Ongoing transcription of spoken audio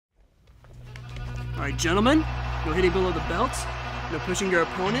Alright, gentlemen, no hitting below the belt, no pushing your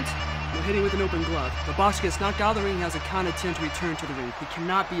opponent, no hitting with an open glove. The boxer gets knocked out of the ring and has a count of 10 to return to the ring. He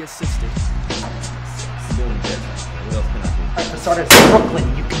cannot be assisted. Doing this. What else can I do? Alright, for starters, Brooklyn,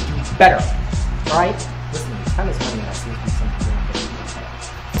 you can do better. Alright? Listen, time is money and that seems to be something you're not getting to do.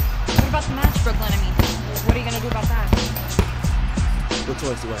 What about the match, Brooklyn? I mean, what are you gonna do about that? What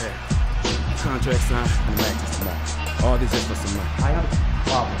choice do I have? Contract signed and the match is tonight. All this is for some money. I have a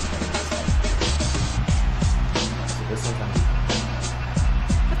problem with this. So this one's on me.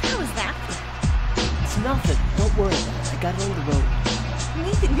 What the hell is that? It's nothing. Don't worry about it. I got it on the road.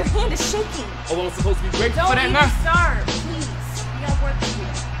 Nathan, your hand is shaking. Oh, I'm supposed to be grateful Don't for that be now? starved, please. We got work to do.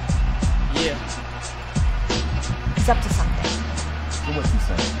 Yeah. He's up to something. So what you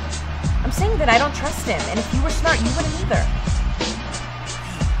saying? I'm saying that I don't trust him, and if you were smart, you wouldn't either.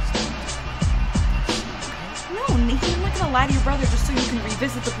 No, Nathan, I'm not gonna lie to your brother just so you can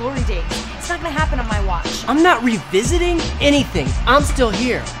revisit the glory days. It's not gonna happen on my watch. I'm not revisiting anything. I'm still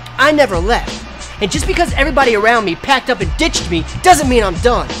here. I never left. And just because everybody around me packed up and ditched me doesn't mean I'm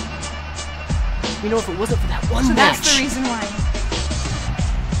done. You know, if it wasn't for that one So match... that's the reason why.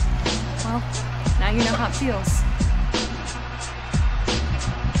 Well, now you know how it feels.